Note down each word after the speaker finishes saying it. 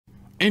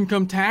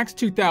Income tax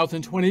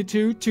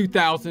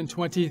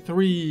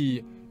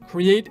 2022-2023.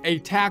 Create a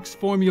tax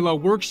formula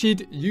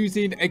worksheet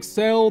using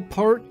Excel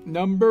part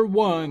number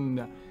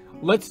 1.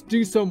 Let's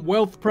do some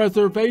wealth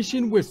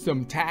preservation with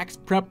some tax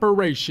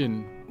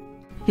preparation.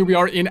 Here we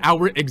are in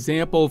our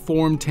example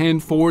form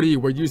 1040.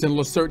 We're using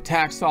Lacerte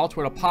tax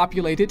software to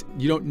populate it.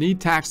 You don't need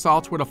tax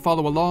software to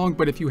follow along,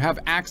 but if you have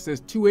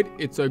access to it,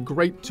 it's a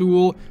great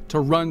tool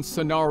to run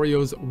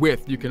scenarios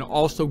with. You can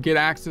also get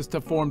access to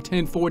form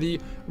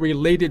 1040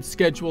 related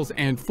schedules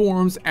and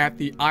forms at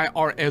the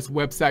IRS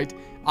website,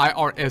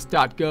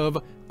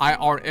 irs.gov,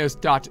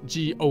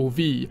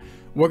 irs.gov.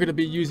 We're going to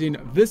be using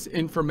this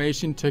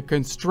information to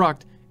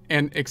construct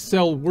an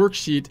Excel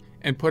worksheet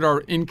and put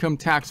our income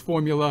tax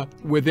formula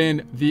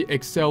within the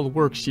Excel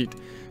worksheet.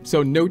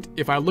 So note,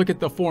 if I look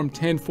at the form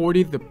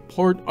 1040, the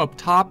part up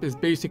top is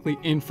basically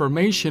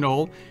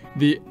informational.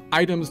 The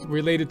items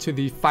related to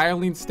the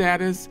filing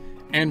status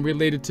and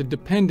related to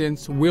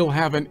dependents will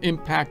have an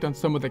impact on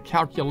some of the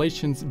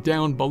calculations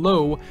down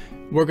below.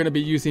 We're going to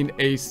be using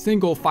a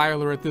single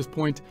filer at this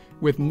point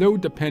with no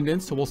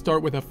dependents, so we'll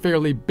start with a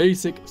fairly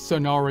basic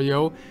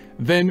scenario.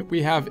 Then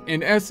we have,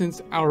 in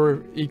essence,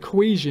 our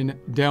equation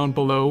down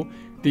below,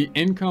 the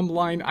income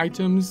line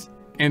items,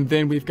 and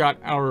then we've got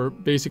our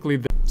basically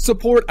the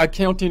support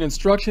accounting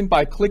instruction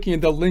by clicking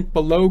the link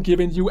below,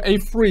 giving you a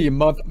free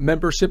month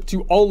membership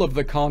to all of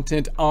the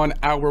content on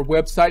our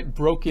website,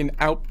 broken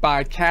out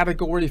by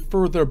category,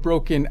 further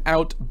broken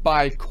out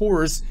by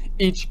course.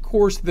 Each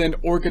course then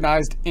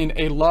organized in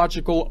a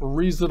logical,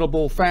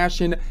 reasonable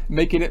fashion,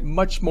 making it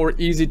much more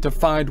easy to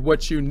find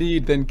what you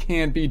need than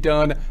can be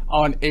done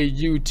on a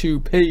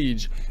YouTube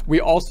page.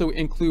 We also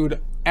include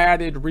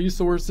added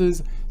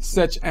resources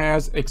such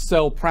as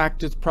Excel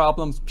practice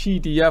problems,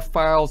 PDF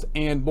files,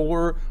 and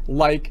more,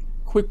 like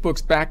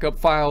QuickBooks backup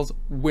files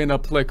when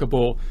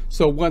applicable.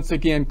 So once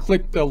again,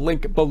 click the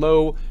link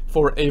below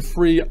for a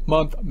free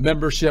month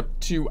membership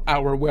to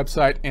our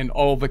website and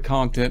all the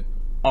content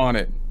on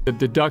it. The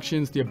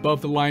deductions, the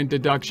above the line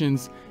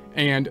deductions,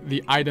 and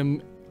the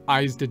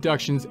itemized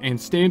deductions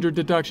and standard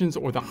deductions,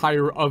 or the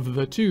higher of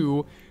the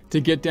two, to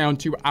get down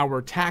to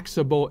our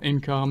taxable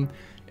income.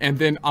 And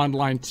then on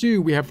line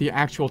 2, we have the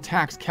actual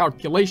tax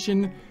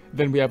calculation.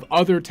 Then we have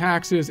other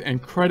taxes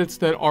and credits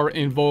that are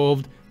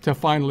involved to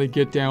finally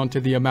get down to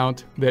the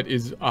amount that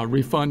is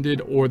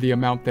refunded or the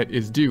amount that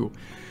is due.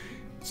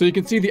 So you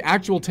can see the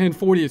actual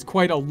 1040 is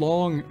quite a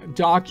long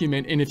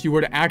document, and if you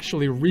were to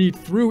actually read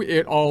through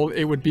it all,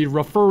 it would be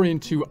referring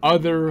to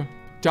other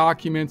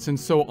documents and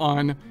so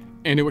on,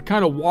 and it would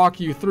kind of walk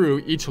you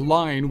through each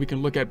line. We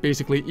can look at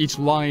basically each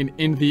line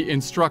in the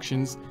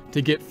instructions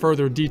to get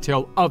further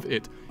detail of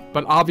it.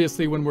 But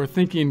obviously, when we're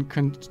thinking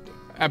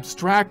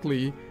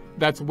abstractly,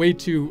 that's way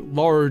too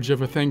large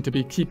of a thing to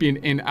be keeping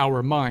in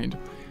our mind.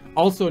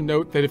 Also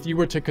note that if you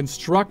were to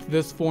construct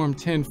this form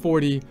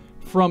 1040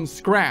 from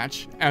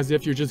scratch, as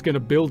if you're just going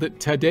to build it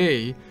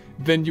today,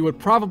 then you would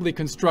probably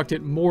construct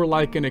it more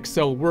like an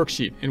Excel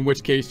worksheet, in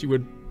which case you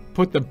would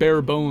put the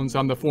bare bones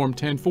on the form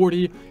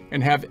 1040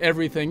 and have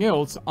everything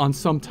else on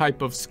some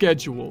type of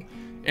schedule.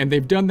 And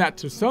they've done that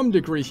to some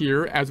degree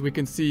here, as we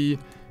can see.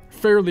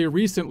 Fairly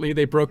recently,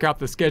 they broke out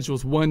the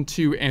schedules 1,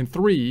 2, and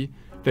 3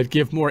 that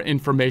give more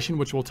information,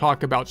 which we'll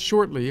talk about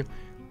shortly.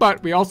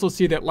 But we also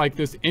see that, like,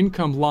 this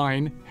income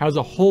line has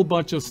a whole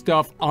bunch of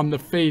stuff on the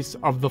face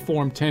of the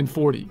form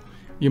 1040.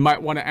 You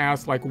might want to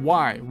ask, like,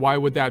 why? Why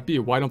would that be?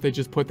 Why don't they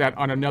just put that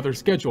on another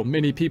schedule?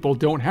 Many people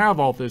don't have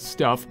all this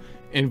stuff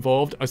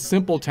involved. A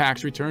simple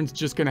tax return is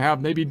just going to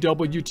have maybe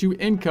W-2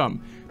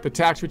 income. The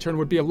tax return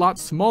would be a lot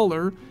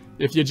smaller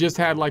if you just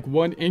had like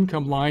one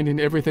income line and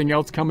everything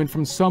else coming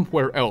from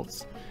somewhere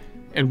else.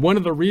 And one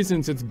of the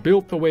reasons it's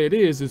built the way it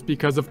is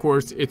because, of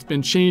course, it's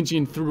been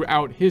changing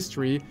throughout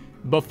history.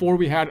 Before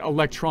we had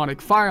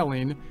electronic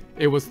filing,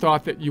 it was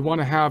thought that you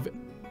want to have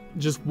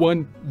just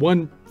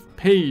one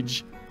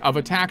page of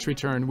a tax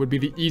return would be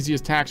the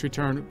easiest tax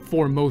return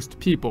for most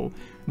people.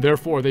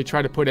 Therefore, they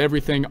try to put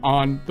everything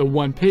on the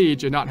one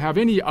page and not have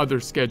any other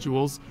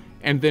schedules.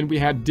 And then we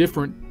had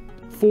different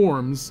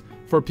forms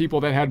for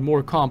people that had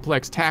more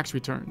complex tax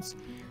returns.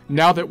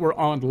 Now that we're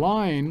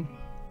online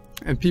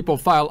and people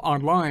file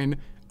online,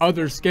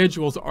 other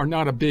schedules are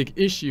not a big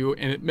issue,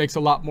 and it makes a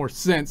lot more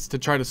sense to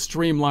try to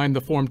streamline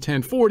the form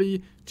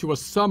 1040 to a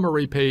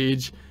summary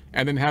page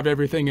and then have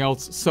everything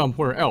else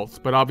somewhere else.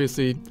 But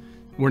obviously,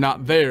 we're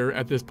not there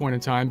at this point in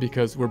time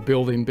because we're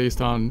building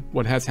based on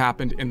what has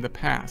happened in the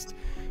past.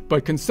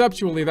 But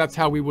conceptually, that's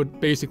how we would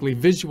basically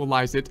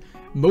visualize it.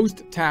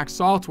 Most tax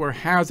software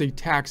has a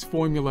tax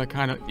formula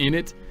kind of in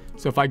it.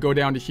 So if I go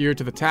down to here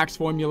to the tax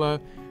formula,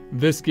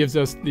 this gives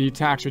us the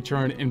tax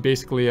return in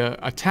basically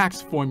a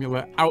tax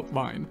formula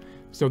outline.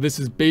 So this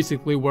is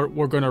basically what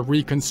we're going to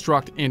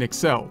reconstruct in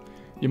Excel.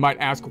 You might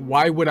ask,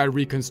 why would I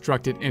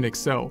reconstruct it in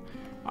Excel?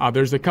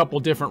 There's a couple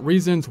different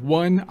reasons.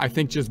 One, I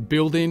think just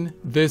building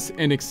this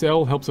in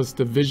Excel helps us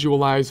to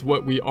visualize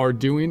what we are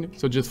doing.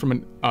 So just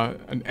from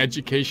an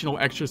educational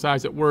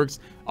exercise, it works.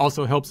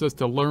 Also helps us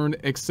to learn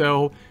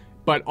Excel.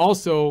 But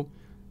also,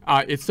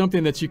 it's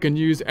something that you can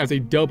use as a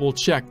double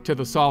check to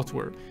the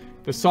software.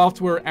 The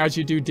software, as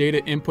you do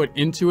data input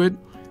into it,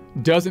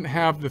 doesn't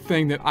have the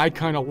thing that I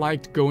kind of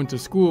liked going to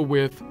school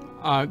with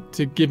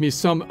to give me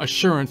some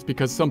assurance,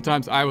 because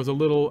sometimes I had a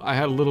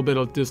little bit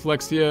of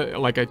dyslexia,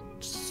 like I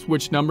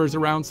switch numbers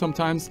around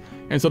sometimes.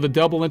 And so the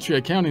double entry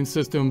accounting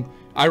system,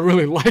 I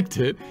really liked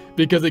it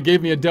because it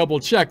gave me a double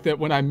check that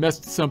when I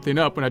messed something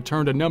up, when I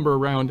turned a number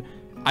around,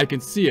 I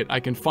can see it, I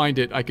can find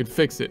it, I can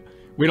fix it.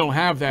 We don't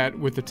have that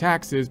with the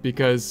taxes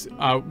because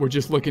we're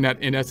just looking at,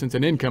 in essence,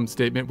 an income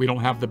statement. We don't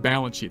have the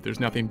balance sheet.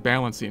 There's nothing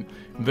balancing.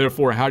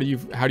 Therefore, how do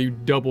you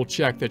double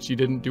check that you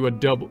didn't do a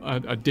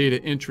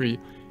data entry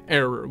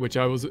error, which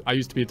I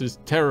used to be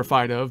just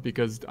terrified of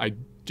because I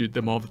did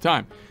them all the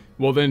time.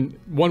 Well, then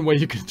one way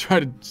you can try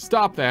to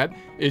stop that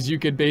is you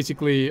could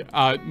basically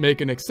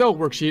make an Excel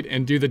worksheet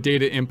and do the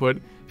data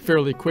input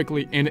fairly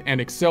quickly in an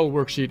Excel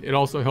worksheet. It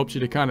also helps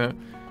you to kind of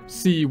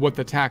see what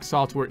the tax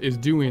software is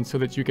doing so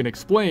that you can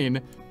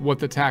explain what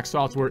the tax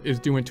software is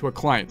doing to a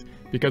client.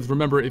 Because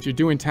remember, if you're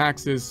doing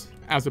taxes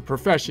as a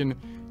profession,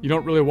 you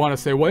don't really want to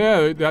say, well,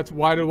 yeah, that's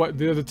why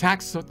the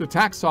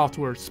tax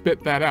software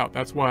spit that out.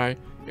 That's why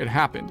it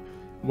happened.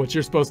 What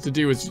you're supposed to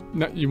do is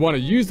you want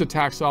to use the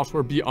tax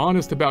software, be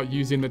honest about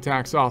using the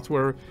tax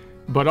software,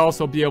 but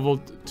also be able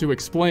to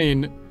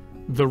explain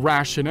the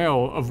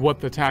rationale of what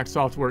the tax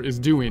software is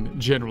doing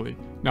generally.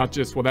 Not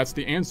just, well, that's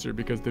the answer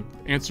because the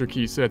answer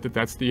key said that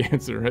that's the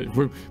answer, right?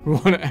 We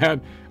want to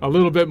add a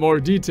little bit more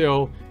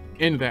detail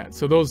in that.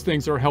 So those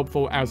things are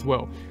helpful as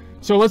well.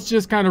 So let's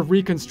just kind of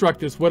reconstruct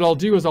this. What I'll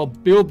do is I'll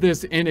build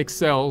this in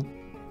Excel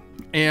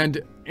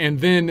and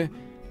then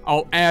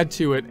I'll add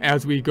to it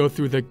as we go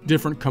through the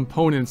different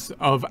components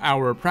of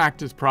our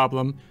practice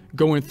problem,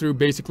 going through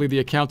basically the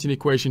accounting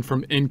equation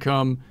from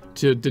income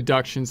to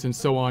deductions and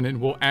so on, and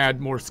we'll add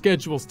more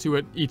schedules to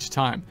it each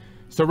time.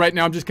 So right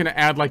now I'm just going to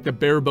add like the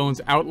bare bones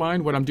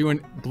outline. What I'm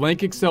doing,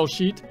 blank Excel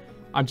sheet.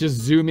 I'm just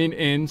zooming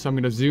in. So I'm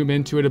going to zoom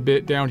into it a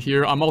bit down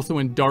here. I'm also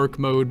in dark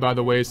mode, by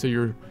the way, so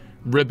your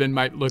ribbon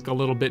might look a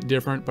little bit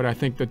different, but I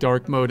think the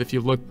dark mode, if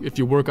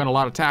you work on a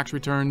lot of tax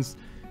returns,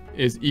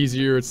 is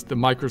easier. It's the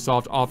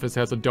Microsoft Office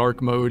has a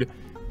dark mode,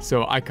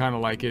 so I kind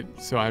of like it,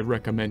 so I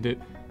recommend it.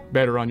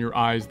 Better on your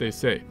eyes, they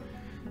say.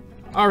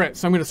 All right,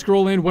 so I'm going to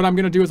scroll in. What I'm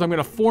going to do is I'm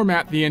going to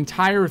format the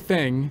entire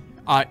thing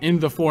in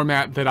the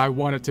format that I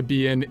want it to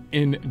be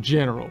in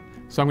general.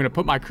 So I'm going to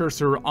put my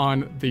cursor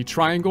on the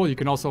triangle. You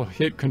can also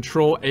hit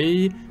Control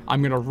A.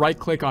 I'm going to right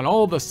click on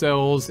all the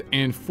cells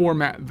and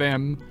format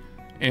them.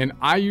 And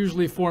I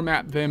usually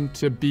format them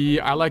to be,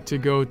 I like to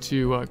go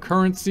to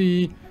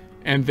currency,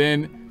 and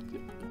then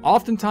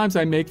oftentimes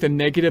I make the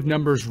negative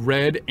numbers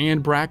red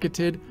and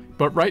bracketed,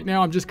 but right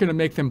now I'm just going to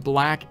make them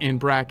black and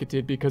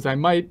bracketed because I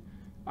might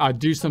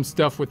do some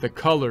stuff with the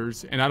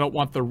colors, and I don't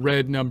want the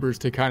red numbers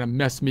to kind of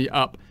mess me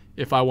up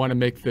if I want to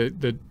make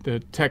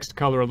the text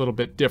color a little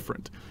bit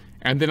different.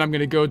 And then I'm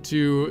going to go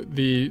to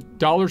the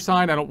dollar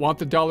sign. I don't want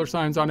the dollar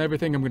signs on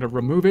everything. I'm going to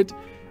remove it.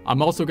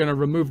 I'm also going to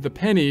remove the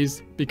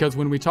pennies because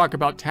when we talk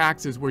about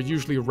taxes, we're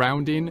usually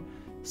rounding.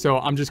 So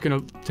I'm just going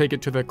to take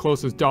it to the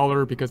closest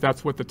dollar because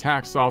that's what the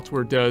tax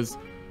software does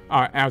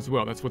as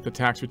well. That's what the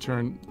tax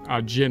return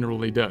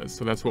generally does.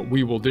 So that's what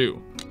we will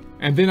do.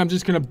 And then I'm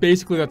just going to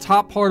basically, the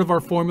top part of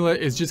our formula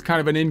is just kind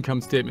of an income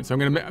statement. So I'm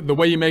going to, the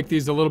way you make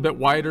these a little bit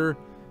wider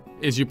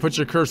is you put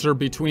your cursor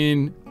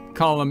between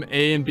column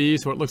A and B,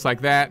 so it looks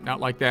like that, not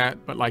like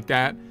that, but like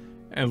that,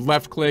 and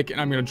left click, and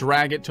I'm going to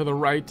drag it to the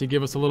right to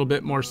give us a little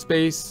bit more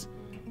space.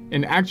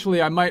 And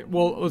actually I might,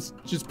 well, let's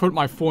just put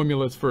my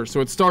formulas first.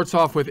 So it starts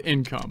off with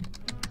income.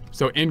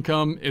 So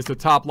income is the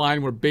top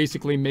line. We're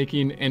basically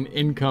making an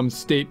income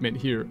statement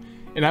here.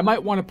 And I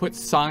might want to put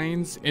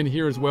signs in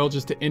here as well,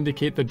 just to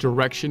indicate the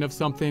direction of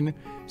something.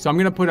 So I'm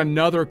going to put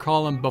another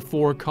column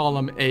before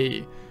column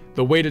A.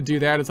 The way to do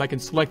that is I can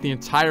select the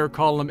entire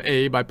column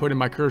A by putting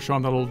my cursor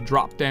on the little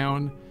drop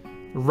down,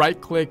 right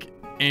click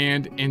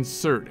and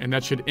insert. And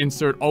that should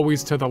insert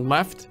always to the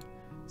left.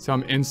 So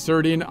I'm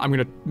inserting, I'm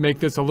going to make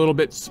this a little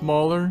bit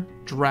smaller,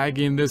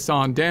 dragging this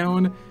on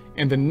down.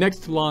 And the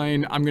next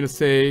line I'm going to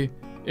say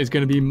is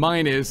going to be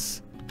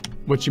minus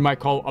what you might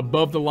call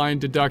above the line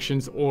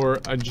deductions or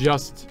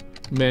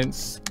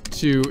adjustments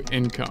to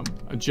income.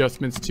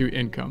 Adjustments to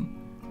income.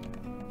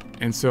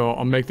 And so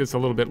I'll make this a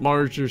little bit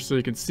larger so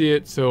you can see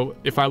it. So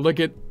if I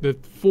look at the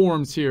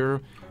forms here,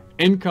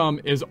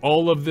 income is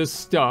all of this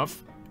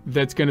stuff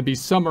that's going to be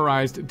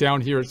summarized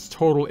down here as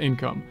total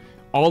income.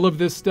 All of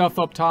this stuff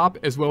up top,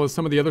 as well as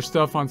some of the other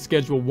stuff on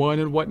Schedule 1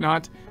 and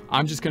whatnot,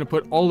 I'm just going to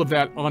put all of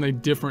that on a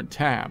different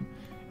tab.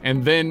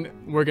 And then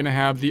we're going to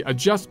have the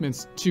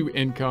adjustments to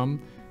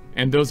income.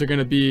 And those are going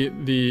to be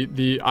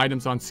the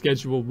items on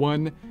Schedule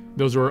 1.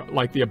 Those are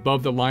like the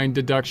above the line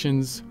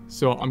deductions.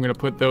 So I'm going to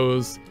put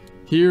those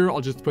here. I'll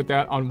just put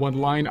that on one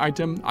line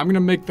item. I'm going to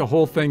make the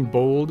whole thing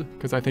bold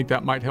because I think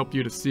that might help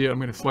you to see it. I'm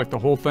going to select the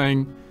whole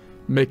thing,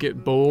 make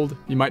it bold.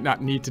 You might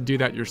not need to do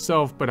that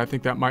yourself, but I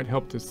think that might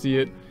help to see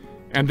it.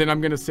 And then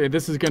I'm going to say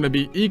this is going to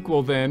be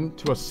equal then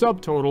to a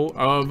subtotal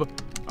of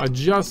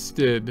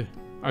adjusted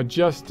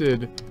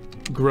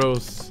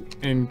gross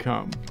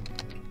income.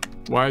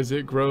 Why is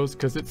it gross?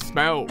 Because it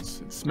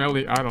smells. It's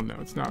smelly. I don't know.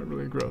 It's not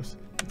really gross.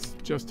 It's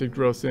adjusted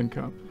gross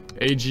income.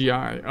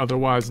 AGI,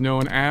 otherwise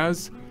known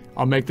as,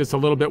 I'll make this a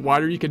little bit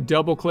wider. You could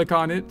double click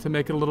on it to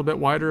make it a little bit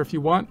wider if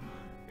you want.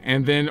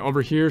 And then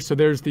over here, so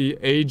there's the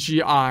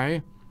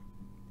AGI,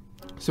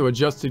 so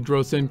adjusted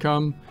gross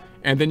income.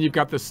 And then you've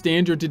got the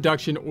standard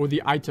deduction or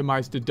the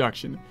itemized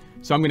deduction.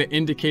 So I'm going to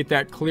indicate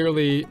that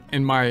clearly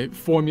in my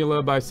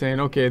formula by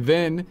saying, okay,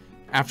 then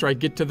after I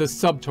get to the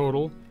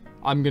subtotal,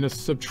 I'm going to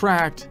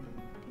subtract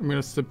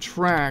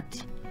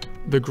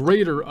the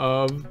greater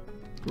of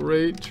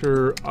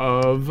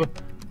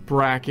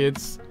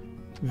brackets,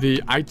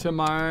 the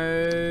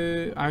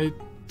itemized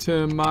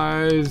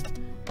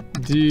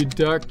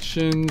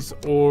deductions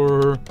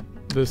or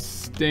the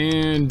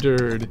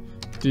standard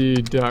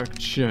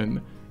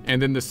deduction.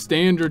 And then the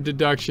standard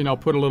deduction, I'll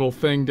put a little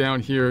thing down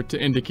here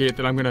to indicate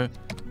that I'm gonna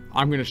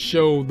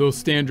show those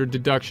standard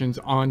deductions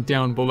on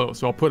down below.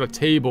 So I'll put a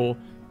table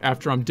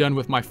after I'm done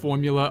with my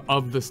formula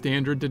of the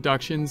standard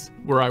deductions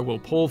where I will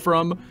pull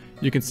from.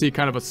 You can see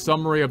kind of a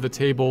summary of the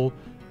table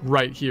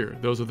right here.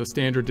 Those are the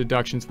standard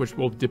deductions which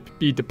will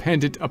be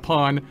dependent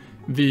upon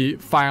the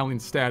filing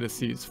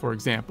statuses, for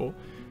example.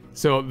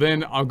 So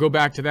then I'll go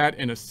back to that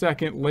in a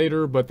second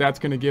later, but that's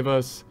going to give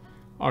us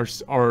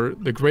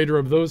the greater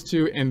of those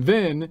two. And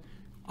then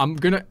I'm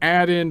going to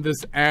add in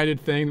this added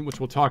thing, which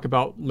we'll talk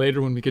about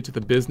later when we get to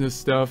the business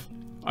stuff,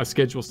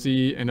 Schedule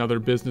C and other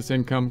business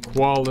income,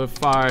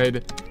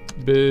 qualified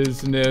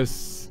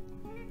business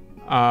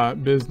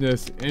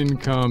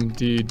income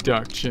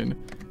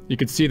deduction. You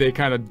can see they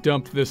kind of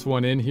dumped this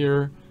one in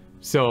here.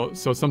 So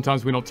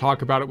sometimes we don't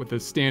talk about it with the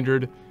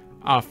standard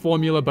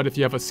formula, but if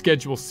you have a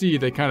Schedule C,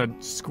 they kind of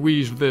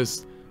squeeze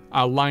this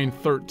line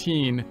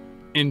 13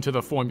 into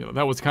the formula.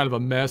 That was kind of a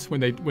mess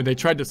when they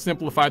tried to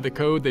simplify the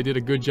code. They did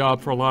a good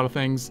job for a lot of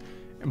things,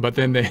 but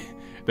then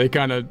they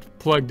kind of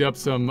plugged up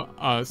some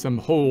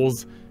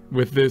holes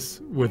with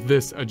this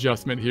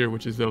adjustment here,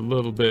 which is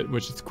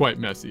quite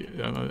messy.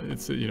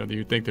 It's, you know,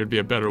 you'd think there'd be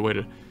a better way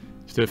to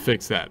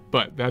fix that,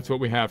 but that's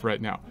what we have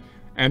right now.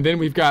 And then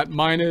we've got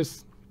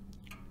minus,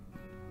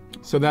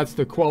 so that's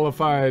the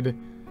qualified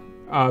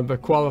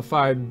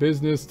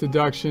business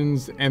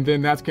deductions, and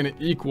then that's going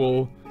to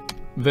equal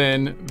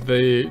then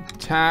the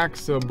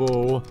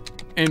taxable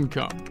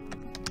income.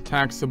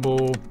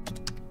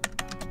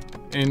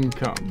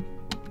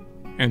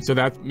 And so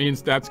that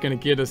means that's going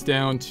to get us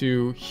down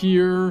to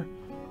here,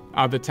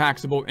 the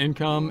taxable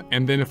income.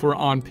 And then if we're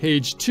on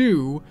page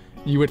 2,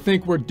 you would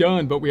think we're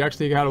done, but we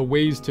actually got a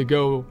ways to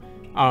go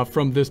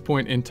from this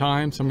point in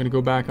time. So I'm going to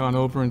go back on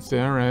over and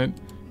say, all right,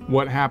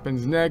 what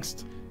happens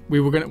next?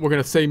 We're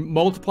gonna say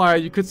multiply.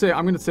 You could say,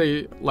 I'm gonna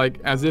say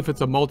like as if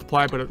it's a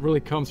multiply, but it really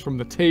comes from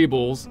the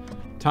tables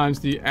times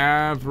the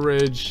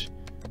average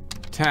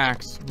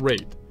tax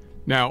rate.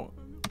 Now,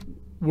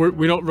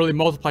 we don't really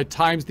multiply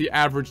times the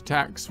average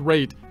tax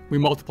rate. We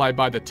multiply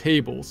by the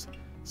tables.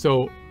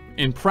 So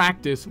in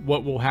practice,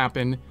 what will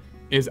happen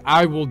is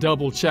I will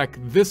double check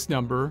this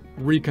number,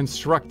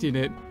 reconstructing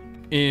it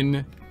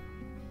in,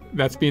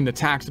 that's being the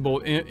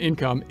taxable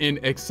income in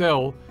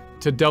Excel,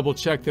 to double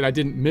check that I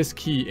didn't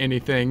miskey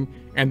anything,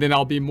 and then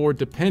I'll be more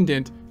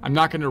dependent. I'm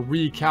not going to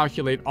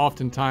recalculate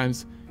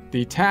oftentimes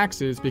the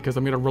taxes because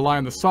I'm going to rely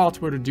on the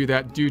software to do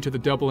that due to the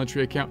double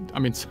entry account. I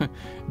mean,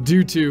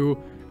 due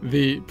to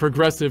the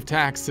progressive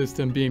tax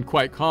system being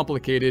quite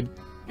complicated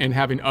and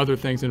having other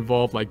things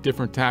involved, like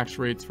different tax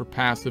rates for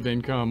passive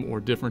income or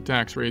different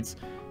tax rates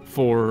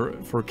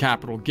for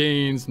capital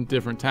gains and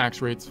different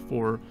tax rates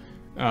for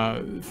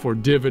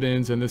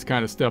dividends and this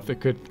kind of stuff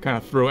that could kind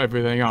of throw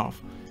everything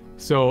off.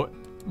 So,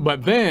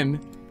 but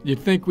then you'd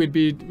think we'd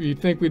be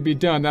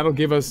done.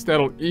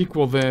 That'll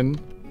equal then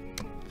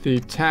the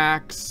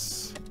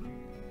tax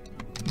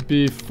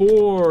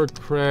before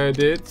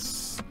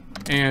credits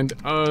and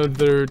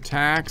other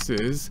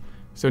taxes.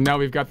 So now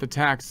we've got the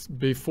tax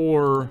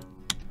before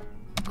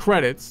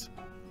credits,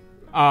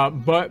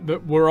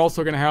 but we're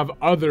also going to have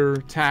other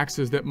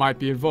taxes that might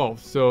be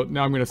involved. So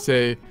now I'm going to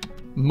say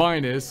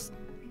minus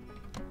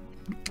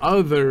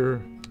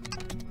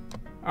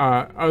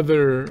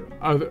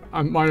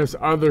minus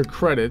other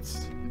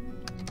credits.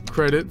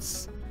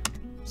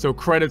 So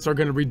credits are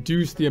going to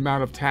reduce the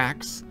amount of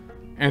tax,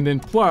 and then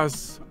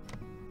plus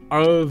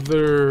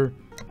other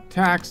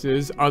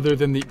taxes other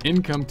than the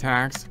income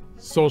tax,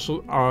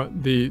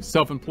 the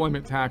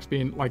self-employment tax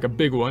being like a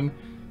big one,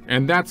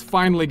 and that's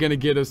finally going to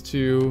get us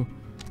to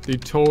the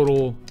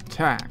total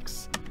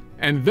tax.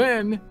 And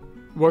then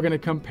we're going to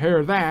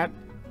compare that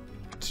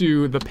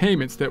to the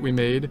payments that we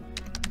made,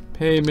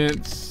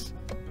 payments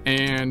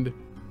and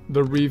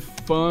the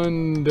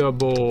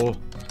refundable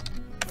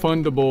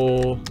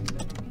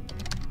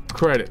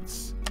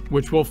credits,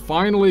 which will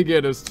finally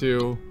get us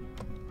to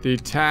the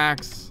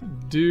tax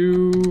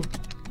due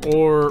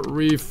or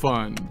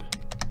refund.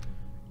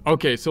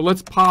 Okay, so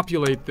let's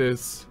populate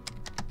this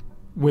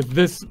with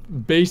this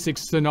basic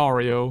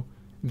scenario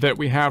that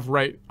we have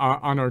right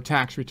on our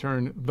tax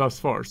return thus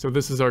far. So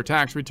this is our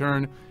tax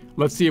return.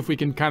 Let's see if we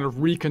can kind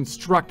of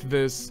reconstruct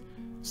this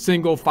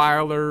single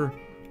filer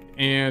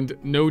and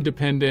no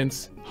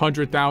dependents,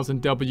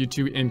 100,000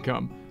 W-2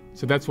 income.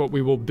 So that's what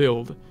we will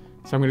build.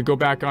 So I'm going to go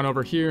back on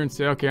over here and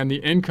say, okay, on the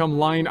income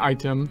line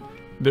item,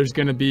 there's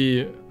going to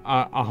be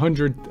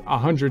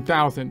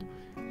 100,000.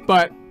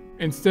 But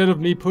instead of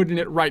me putting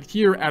it right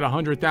here at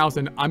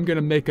 100,000, I'm going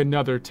to make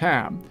another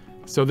tab.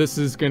 So this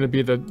is going to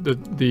be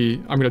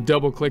I'm going to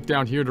double click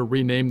down here to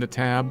rename the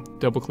tab.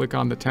 Double click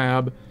on the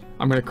tab.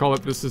 I'm going to call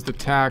it, this is the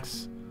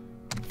tax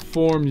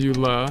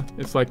formula.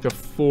 It's like the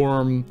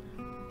form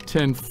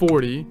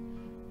 1040.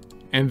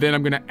 And then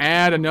I'm going to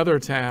add another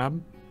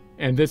tab,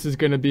 and this is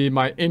going to be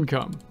my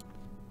income.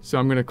 So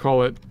I'm going to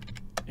call it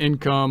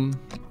income,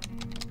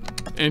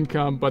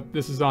 but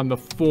this is on the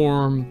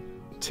form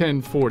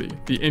 1040,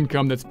 the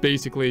income that's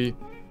basically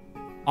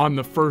on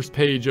the first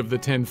page of the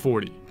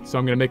 1040. So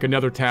I'm going to make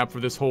another tab for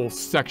this whole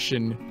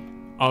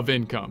section of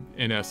income,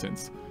 in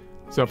essence.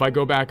 So if I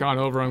go back on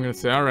over, I'm going to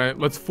say, all right,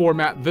 let's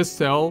format this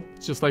cell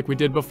just like we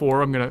did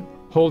before. I'm going to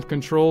hold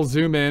Control,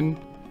 zoom in.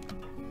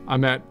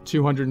 I'm at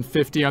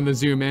 250 on the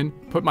zoom in.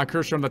 Put my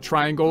cursor on the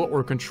triangle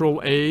or Control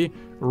A,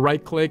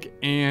 right click,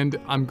 and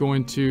I'm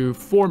going to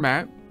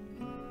format.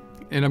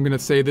 And I'm going to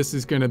say this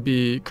is going to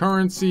be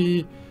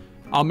currency.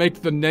 I'll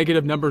make the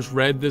negative numbers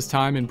red this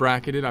time and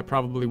bracket it. I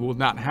probably will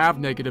not have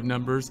negative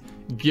numbers.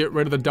 Get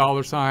rid of the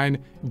dollar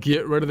sign,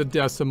 get rid of the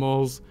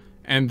decimals,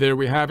 and there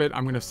we have it.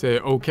 I'm going to say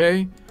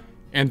okay.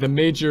 And the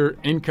major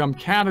income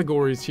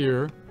categories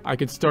here, I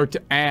could start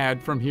to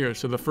add from here.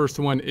 So the first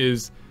one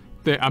is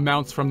the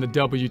amounts from the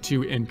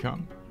W-2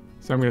 income.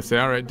 So I'm going to say,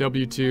 all right,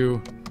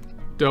 W-2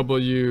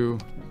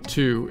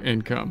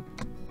 income.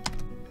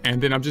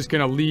 And then I'm just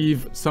going to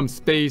leave some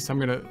space. I'm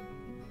going to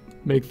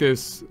make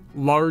this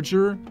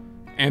larger.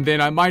 And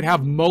then I might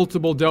have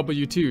multiple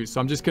W-2s.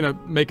 So I'm just going to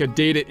make a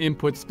data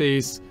input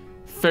space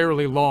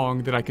fairly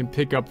long that I can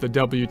pick up the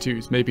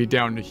W-2s. Maybe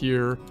down to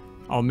here.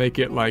 I'll make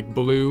it like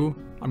blue.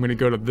 I'm going to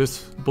go to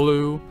this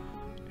blue.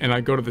 And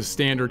I go to the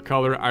standard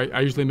color.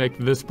 I usually make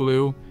this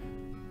blue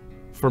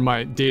for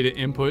my data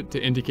input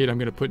to indicate I'm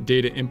going to put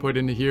data input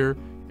into here.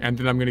 And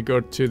then I'm going to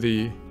go to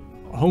the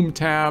home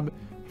tab,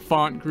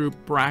 font group,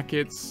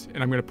 brackets,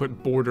 and I'm going to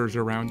put borders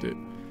around it.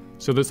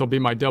 So this will be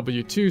my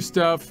W-2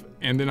 stuff.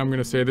 And then I'm going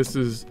to say this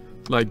is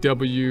like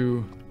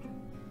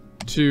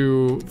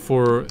W-2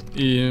 for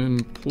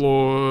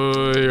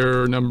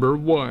employer number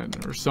 1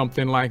 or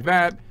something like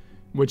that,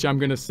 which I'm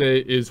going to say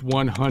is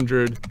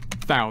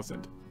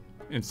 100,000.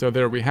 And so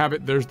there we have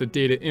it. There's the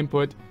data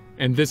input.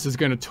 And this is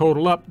going to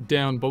total up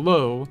down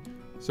below.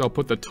 So I'll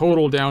put the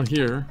total down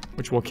here,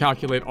 which will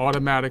calculate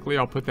automatically.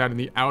 I'll put that in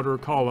the outer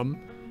column.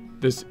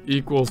 This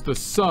equals the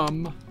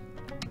sum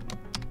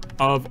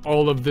of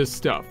all of this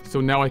stuff. So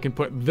now I can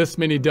put this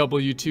many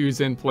W-2s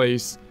in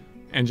place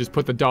and just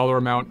put the dollar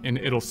amount, and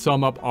it'll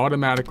sum up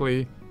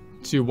automatically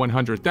to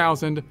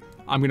 100,000.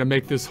 I'm going to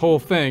make this whole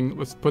thing,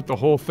 let's put the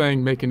whole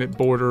thing, making it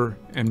border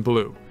and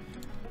blue.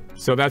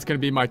 So that's going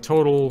to be my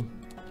total,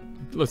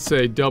 let's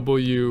say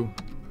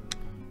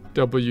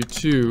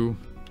W-2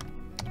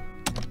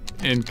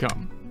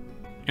 income.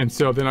 And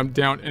so then I'm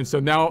down, and so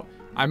now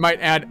I might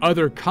add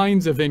other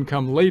kinds of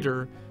income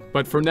later,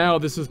 but for now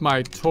this is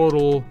my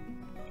total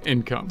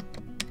income.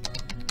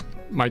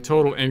 My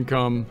total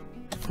income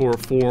for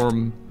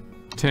form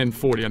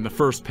 1040 on the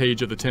first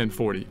page of the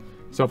 1040.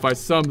 So if I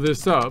sum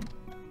this up,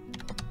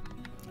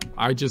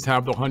 I just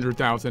have the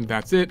 100,000,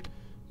 that's it,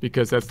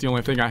 because that's the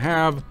only thing I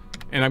have.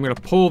 And I'm going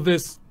to pull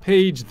this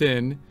page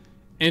then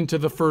into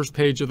the first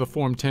page of the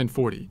form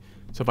 1040.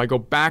 So if I go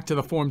back to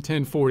the form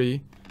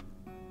 1040,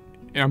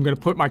 and I'm going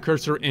to put my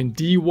cursor in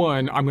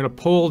D1, I'm going to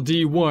pull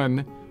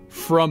D1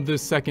 from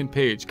this second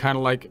page, kind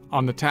of like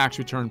on the tax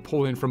return,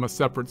 pulling from a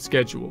separate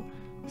schedule.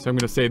 So I'm going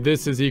to say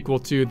this is equal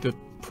to the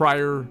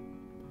prior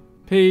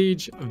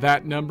page,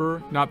 that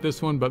number, not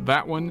this one, but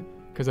that one,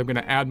 because I'm going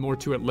to add more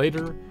to it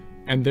later.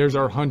 And there's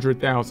our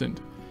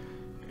 100,000.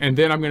 And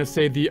then I'm going to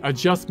say the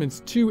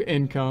adjustments to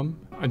income.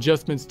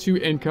 Adjustments to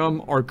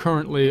income are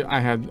currently, I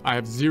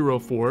have 0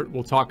 for it.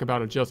 We'll talk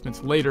about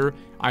adjustments later.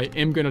 I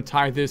am going to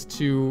tie this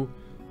to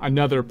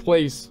another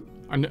place,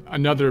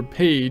 another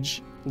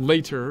page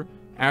later,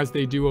 as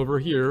they do over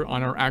here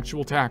on our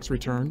actual tax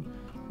return,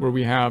 where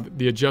we have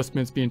the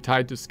adjustments being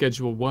tied to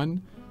Schedule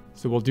 1.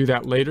 So we'll do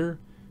that later.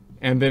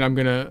 And then I'm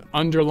going to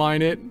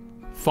underline it,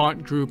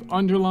 font group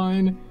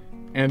underline,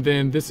 and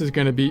then this is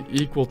going to be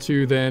equal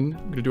to then,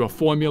 I'm going to do a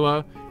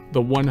formula,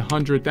 the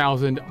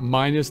 100,000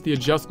 minus the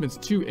adjustments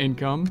to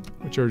income,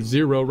 which are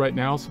 0 right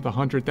now, so the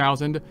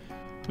 100,000.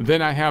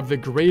 Then I have the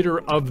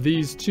greater of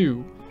these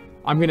two.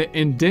 I'm going to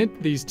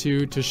indent these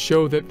two to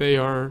show that they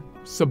are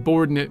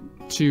subordinate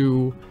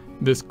to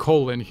this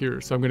colon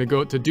here. So I'm going to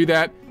go to do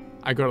that.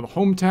 I go to the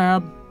home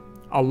tab,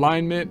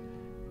 alignment,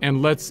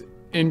 and let's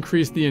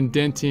increase the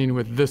indenting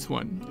with this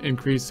one.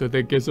 Increase so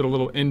that gives it a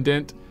little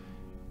indent.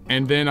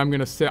 And then I'm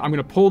going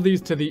to pull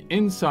these to the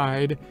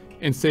inside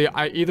and say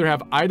I either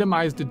have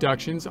itemized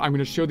deductions. I'm going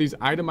to show these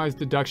itemized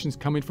deductions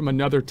coming from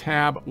another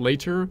tab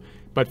later,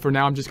 but for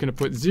now I'm just going to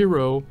put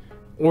 0,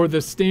 or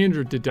the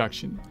standard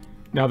deduction.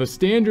 Now the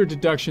standard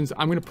deductions,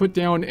 I'm going to put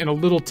down in a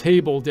little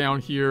table down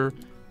here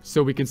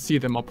so we can see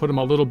them. I'll put them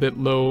a little bit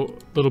low,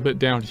 a little bit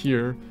down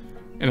here.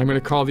 And I'm going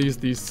to call these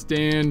the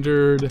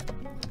standard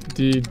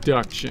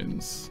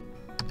deductions.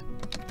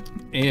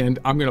 And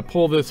I'm going to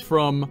pull this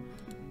from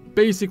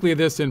basically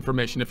this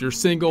information. If you're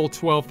single,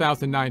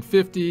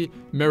 $12,950,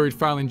 married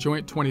filing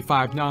joint,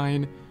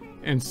 $25,900,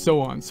 and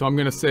so on. So I'm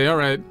going to say, all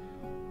right,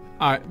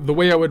 the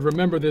way I would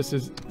remember this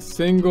is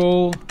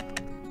single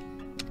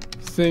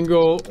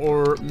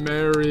or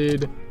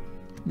married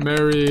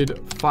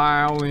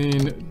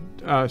filing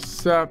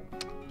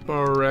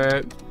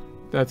separate.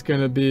 That's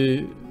going to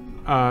be,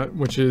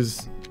 which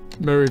is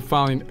married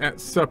filing at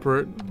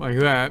separate, like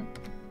that,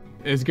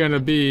 is going to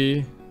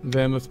be,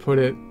 then let's put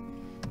it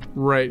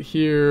right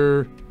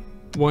here,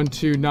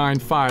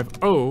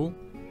 12950.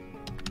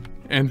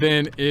 And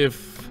then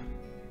if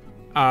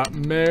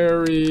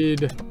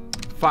married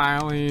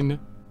filing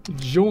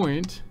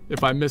joint,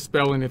 if I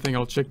misspell anything,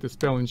 I'll check the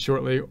spelling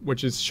shortly,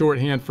 which is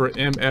shorthand for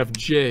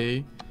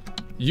MFJ.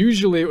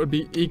 Usually it would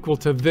be equal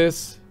to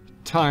this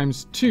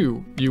times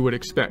 2, you would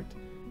expect,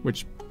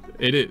 which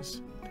it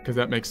is, because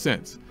that makes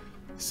sense.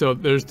 So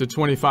there's the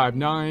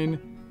 25,900,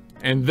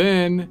 and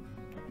then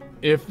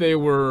if they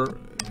were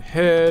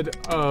head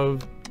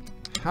of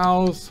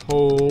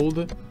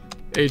household,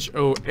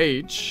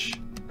 HOH,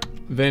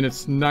 then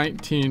it's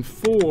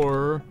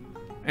 19,400.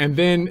 And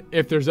then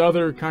if there's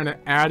other kind of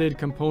added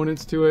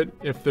components to it,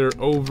 if they're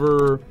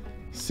over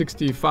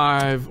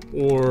 65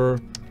 or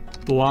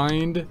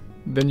blind,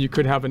 then you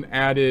could have an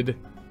added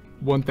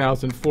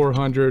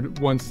 1,400,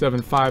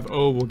 1,750.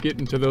 We'll get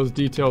into those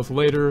details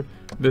later.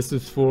 This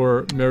is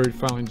for married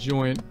filing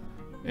joint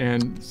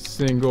and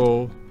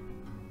single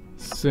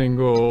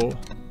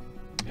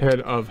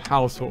head of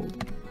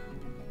household.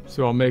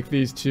 So I'll make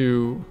these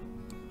two,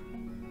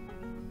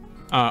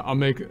 I'll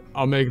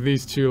make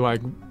these two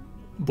like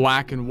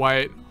black and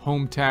white,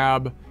 home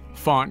tab,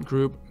 font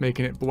group,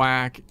 making it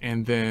black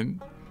and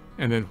then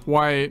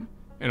white,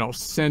 and I'll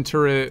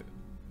center it.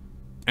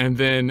 And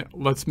then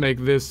let's make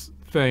this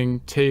thing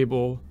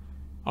table.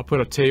 I'll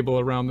put a table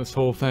around this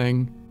whole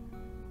thing.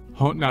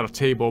 Not a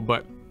table,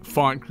 but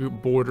font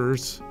group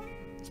borders.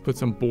 Let's put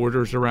some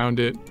borders around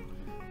it.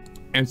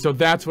 And so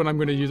that's what I'm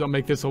going to use. I'll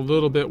make this a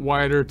little bit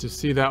wider to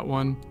see that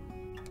one.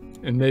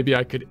 And maybe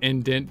I could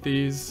indent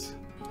these,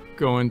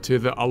 go into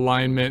the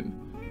alignment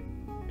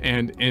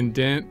and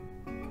indent,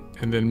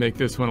 and then make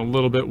this one a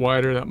little bit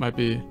wider. That might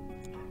be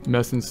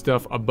messing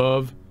stuff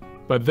above,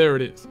 but there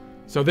it is.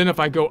 So then if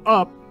I go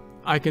up,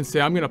 I can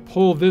say I'm going to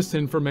pull this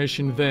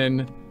information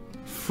then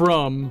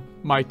from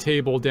my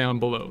table down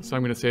below. So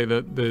I'm going to say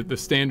that the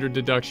standard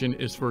deduction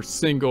is for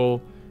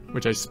single,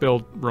 which I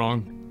spelled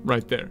wrong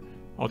right there.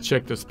 I'll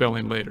check the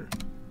spelling later.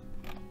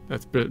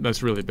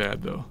 That's really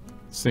bad though.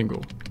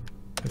 Single.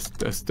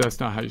 That's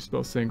not how you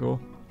spell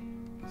single.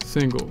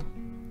 Single.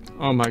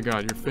 Oh my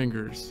God, your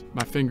fingers.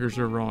 My fingers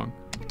are wrong.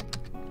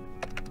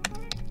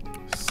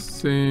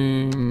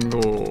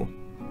 Single.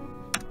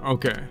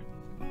 Okay.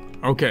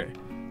 Okay.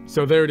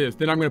 So there it is.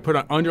 Then I'm going to put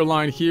an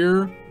underline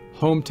here,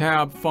 home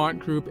tab, font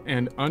group,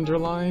 and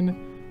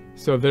underline.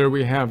 So there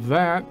we have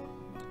that.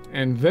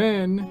 And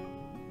then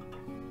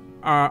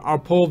I'll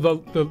pull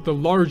the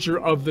larger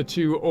of the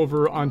two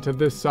over onto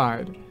this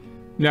side.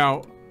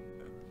 Now,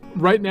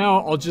 right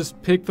now, I'll just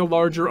pick the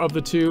larger of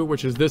the two,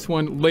 which is this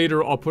one.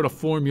 Later, I'll put a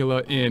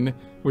formula in,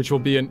 which will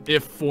be an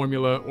if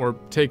formula, or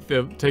take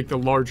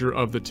the larger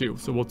of the two.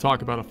 So we'll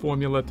talk about a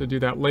formula to do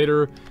that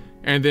later.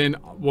 And then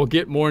we'll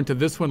get more into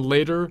this one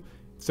later.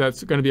 So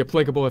that's going to be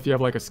applicable if you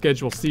have like a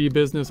Schedule C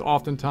business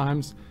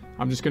oftentimes.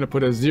 I'm just going to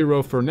put a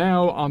 0 for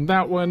now on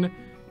that one.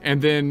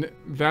 And then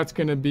that's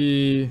going to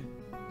be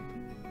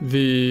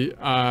the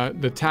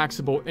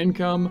taxable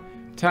income.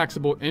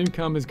 Taxable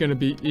income is going to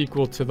be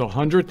equal to the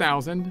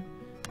 100,000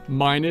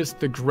 minus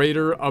the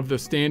greater of the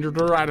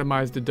standard or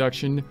itemized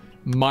deduction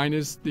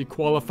minus the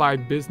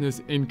qualified business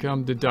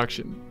income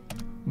deduction.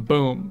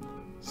 Boom.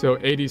 So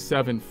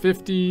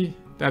 8750,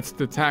 that's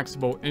the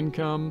taxable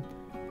income.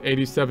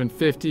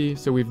 8750.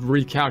 So we've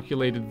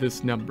recalculated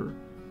this number.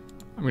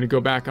 I'm going to go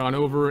back on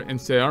over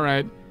and say, all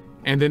right.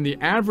 And then the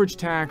average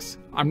tax,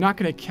 I'm not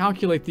going to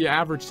calculate the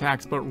average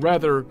tax, but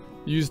rather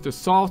use the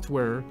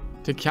software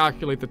to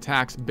calculate the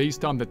tax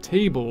based on the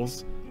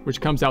tables,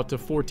 which comes out to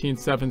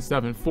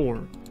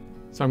 14,774.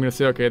 So I'm going to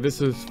say, okay,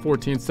 this is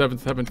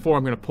 14,774.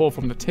 I'm going to pull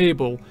from the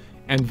table,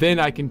 and then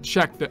I can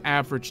check the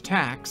average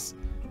tax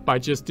by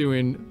just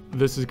doing,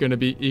 this is going to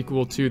be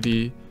equal to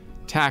the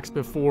tax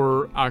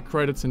before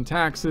credits and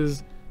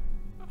taxes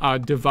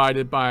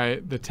divided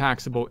by the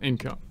taxable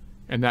income.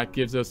 And that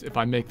gives us, if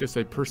I make this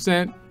a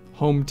percent,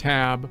 home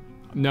tab,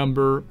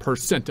 number,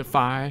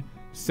 percentify,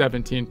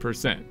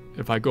 17%.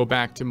 If I go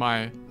back to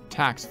my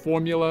tax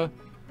formula,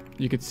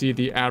 you can see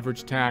the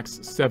average tax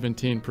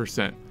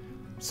 17%.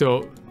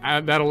 So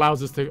that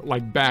allows us to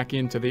like back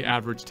into the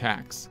average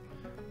tax.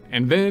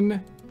 And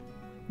then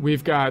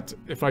we've got,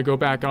 if I go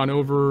back on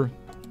over,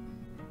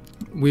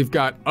 we've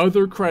got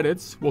other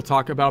credits. We'll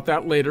talk about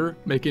that later,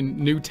 making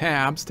new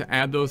tabs to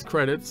add those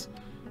credits.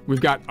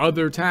 We've got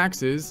other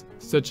taxes,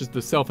 such as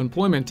the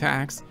self-employment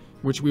tax,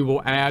 which we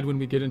will add when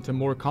we get into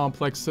more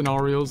complex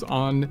scenarios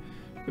on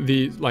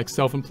the like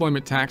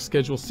self-employment tax,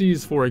 Schedule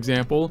Cs, for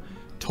example.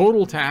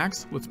 Total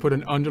tax, let's put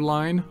an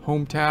underline,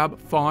 home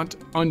tab, font,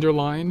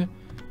 underline.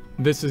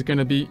 This is going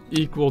to be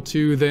equal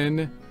to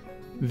then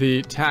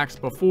the tax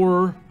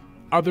before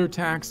other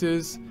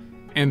taxes,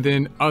 and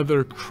then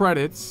other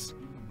credits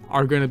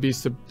are going to be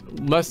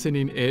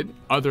lessening it.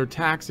 Other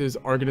taxes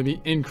are going to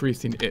be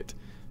increasing it.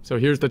 So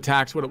here's the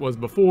tax, what it was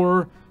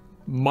before,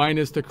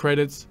 minus the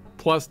credits,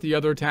 plus the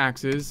other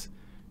taxes.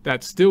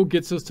 That still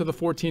gets us to the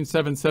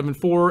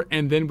 14,774,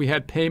 and then we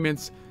had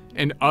payments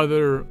and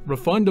other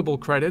refundable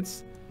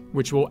credits,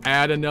 which we'll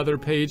add another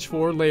page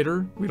for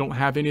later. We don't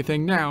have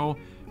anything now,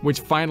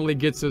 which finally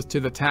gets us to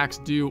the tax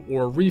due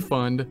or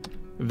refund.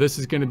 This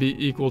is going to be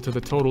equal to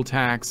the total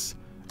tax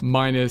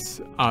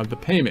minus the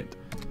payment.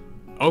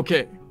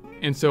 Okay,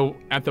 and so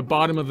at the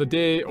bottom of the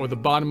day, or the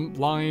bottom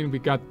line, we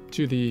got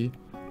we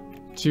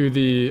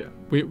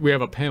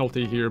have a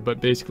penalty here, but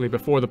basically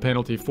before the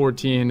penalty,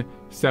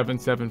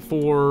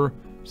 14,774.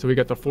 So we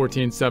got the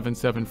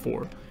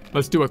 14,774.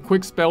 Let's do a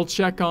quick spell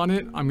check on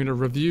it. I'm going to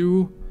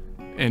review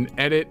and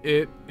edit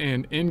it,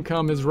 and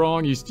income is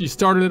wrong. You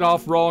started it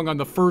off wrong on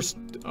the first,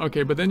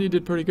 okay, but then you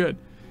did pretty good.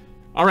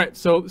 All right,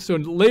 so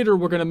later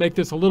we're going to make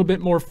this a little bit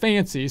more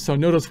fancy. So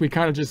notice we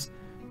kind of just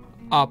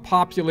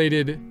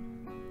populated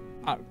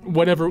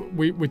whatever,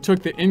 we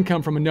took the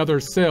income from another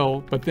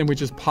cell, but then we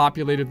just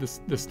populated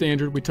the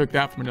standard. We took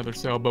that from another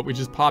cell, but we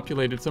just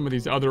populated some of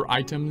these other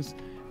items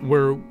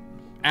where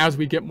as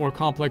we get more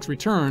complex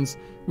returns,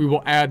 we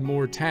will add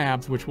more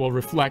tabs, which will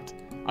reflect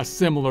a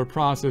similar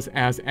process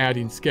as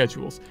adding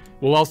schedules.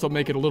 We'll also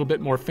make it a little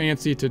bit more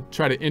fancy to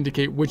try to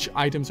indicate which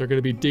items are going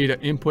to be data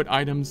input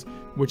items,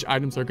 which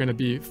items are going to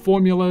be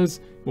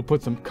formulas. We'll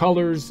put some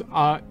colors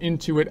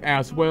into it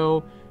as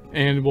well.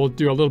 And we'll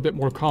do a little bit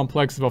more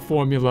complex of a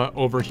formula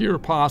over here,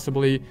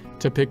 possibly,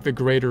 to pick the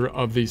greater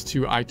of these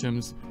two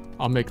items.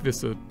 I'll make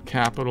this a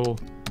capital.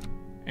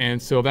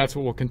 And so that's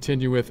what we'll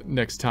continue with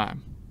next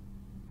time.